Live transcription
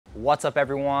What's up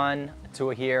everyone,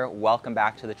 Tua here, welcome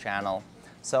back to the channel.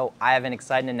 So I have an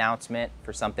exciting announcement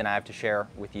for something I have to share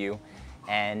with you.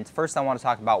 And first I want to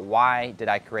talk about why did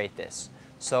I create this.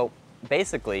 So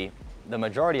basically, the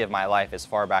majority of my life, as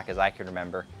far back as I can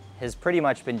remember, has pretty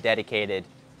much been dedicated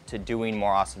to doing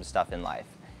more awesome stuff in life.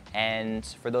 And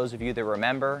for those of you that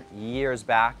remember, years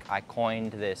back I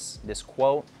coined this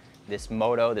quote, this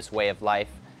motto, this way of life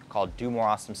called Do More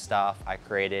Awesome Stuff. I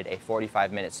created a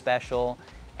 45-minute special,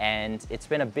 and it's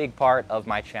been a big part of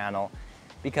my channel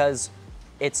because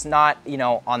it's not,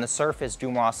 on the surface, do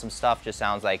more awesome stuff just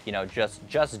sounds like,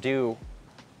 just do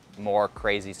more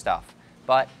crazy stuff.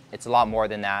 But it's a lot more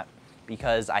than that,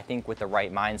 because I think with the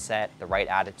right mindset, the right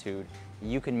attitude,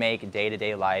 you can make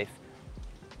day-to-day life,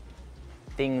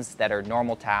 things that are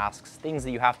normal tasks, things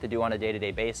that you have to do on a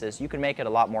day-to-day basis, you can make it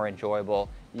a lot more enjoyable.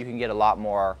 You can get a lot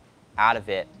more out of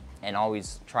it, and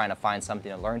always trying to find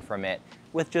something to learn from it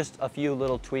with just a few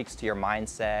little tweaks to your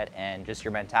mindset and just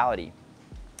your mentality.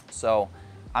 So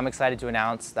I'm excited to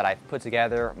announce that I've put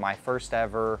together my first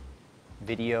ever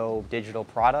video digital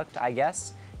product, I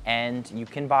guess, and you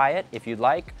can buy it if you'd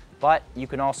like, but you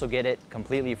can also get it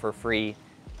completely for free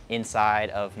inside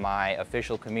of my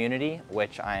official community,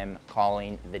 which I'm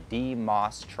calling the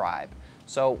DMOS Tribe.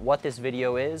 So what this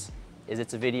video is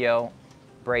it's a video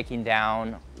breaking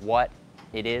down what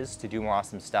it is to do more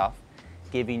awesome stuff,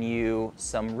 giving you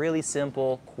some really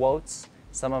simple quotes,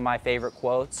 some of my favorite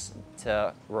quotes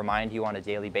to remind you on a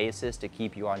daily basis to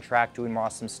keep you on track doing more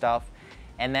awesome stuff.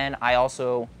 And then I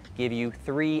also give you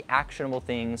 3 actionable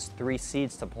things, 3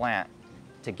 seeds to plant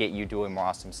to get you doing more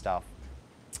awesome stuff.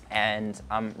 And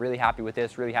I'm really happy with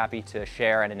this, really happy to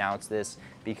share and announce this,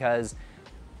 because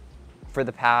for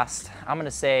the past, I'm gonna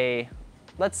say,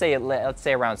 let's say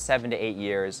around 7 to 8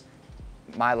 years,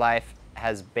 my life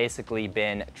has basically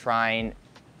been trying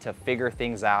to figure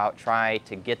things out, try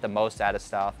to get the most out of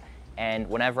stuff. And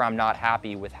whenever I'm not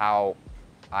happy with how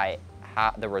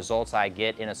the results I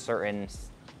get in a certain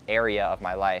area of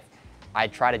my life, I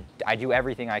do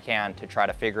everything I can to try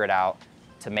to figure it out,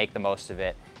 to make the most of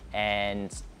it.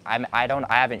 And I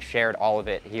haven't shared all of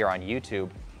it here on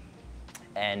YouTube,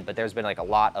 but there's been like a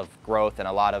lot of growth and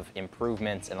a lot of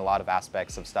improvements in a lot of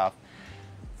aspects of stuff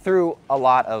through a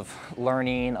lot of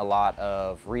learning, a lot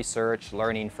of research,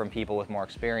 learning from people with more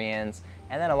experience,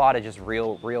 and then a lot of just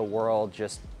real world,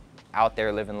 just out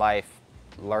there living life,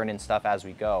 learning stuff as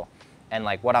we go. And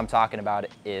like what I'm talking about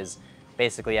is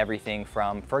basically everything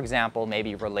from, for example,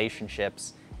 maybe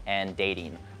relationships and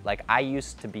dating. Like I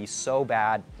used to be so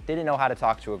bad, didn't know how to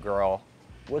talk to a girl,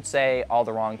 would say all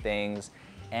the wrong things,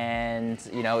 and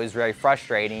it was very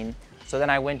frustrating. So then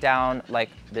I went down like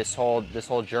this whole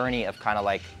journey of kind of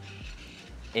like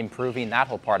improving that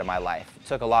whole part of my life. It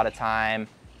took a lot of time,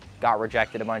 got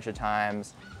rejected a bunch of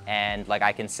times, and like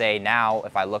I can say now,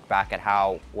 if I look back at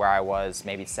where I was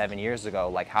maybe 7 years ago,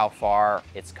 like how far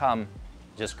it's come,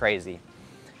 just crazy.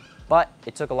 But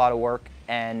it took a lot of work,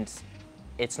 and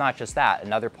it's not just that.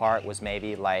 Another part was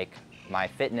maybe like my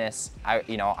fitness.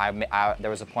 There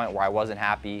was a point where I wasn't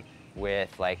happy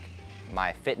with like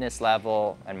my fitness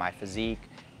level and my physique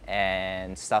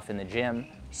and stuff in the gym.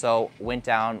 So went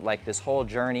down like this whole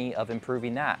journey of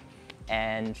improving that.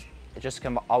 And it just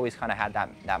always kind of had that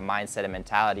mindset and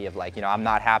mentality of like, I'm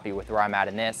not happy with where I'm at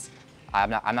in this.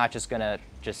 I'm not just gonna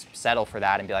just settle for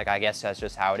that and be like, I guess that's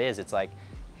just how it is. It's like,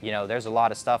 there's a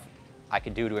lot of stuff I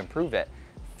could do to improve it.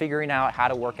 Figuring out how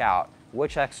to work out,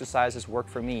 which exercises work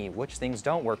for me, which things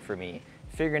don't work for me,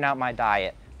 figuring out my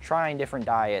diet, trying different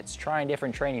diets, trying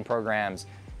different training programs,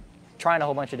 trying a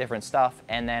whole bunch of different stuff.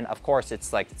 And then of course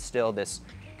it's like still this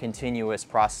continuous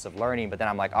process of learning, but then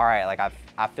I'm like, all right, like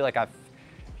I feel like I've,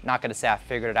 not gonna say I've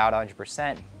figured it out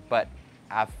 100%, but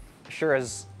I've sure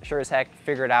as heck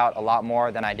figured out a lot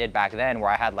more than I did back then, where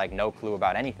I had like no clue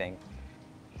about anything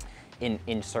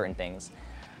in certain things.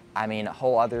 I mean,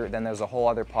 then there's a whole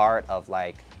other part of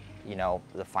like,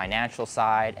 the financial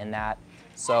side and that.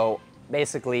 So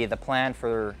basically the plan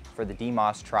for the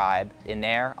DMOS Tribe, in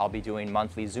there I'll be doing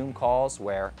monthly Zoom calls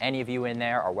where any of you in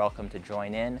there are welcome to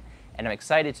join in. And I'm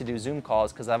excited to do Zoom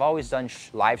calls because I've always done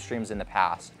live streams in the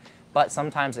past, but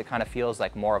sometimes it kind of feels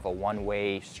like more of a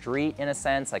one-way street in a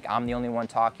sense, like I'm the only one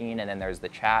talking and then there's the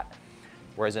chat.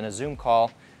 Whereas in a Zoom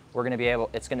call, we're gonna be able,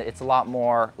 it's a lot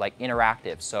more like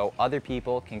interactive. So other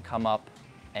people can come up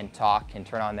and talk, can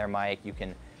turn on their mic, you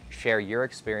can share your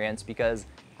experience, because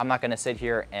I'm not gonna sit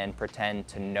here and pretend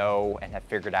to know and have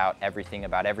figured out everything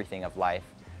about everything of life.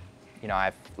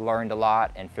 I've learned a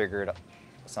lot and figured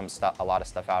a lot of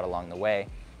stuff out along the way,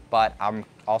 but I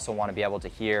also want to be able to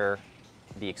hear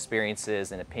the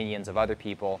experiences and opinions of other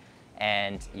people,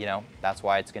 and that's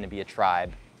why it's going to be a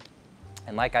tribe.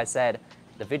 And like I said,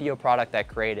 the video product I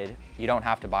created, you don't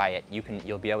have to buy it. You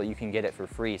can get it for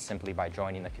free simply by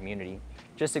joining the community.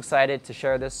 Just excited to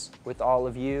share this with all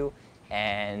of you,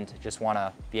 and just want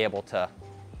to be able to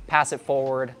pass it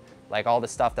forward, like all the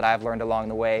stuff that I've learned along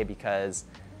the way, because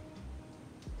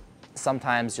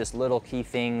sometimes just little key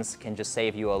things can just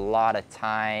save you a lot of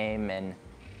time and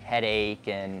headache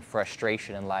and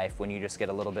frustration in life when you just get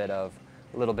a little bit of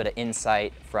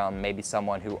insight from maybe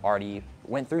someone who already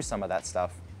went through some of that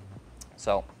stuff.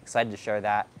 So excited to share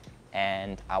that,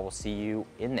 and I will see you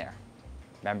in there.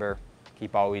 Remember,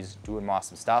 keep always doing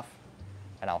awesome stuff,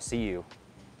 and I'll see you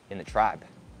in the tribe.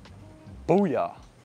 Booyah!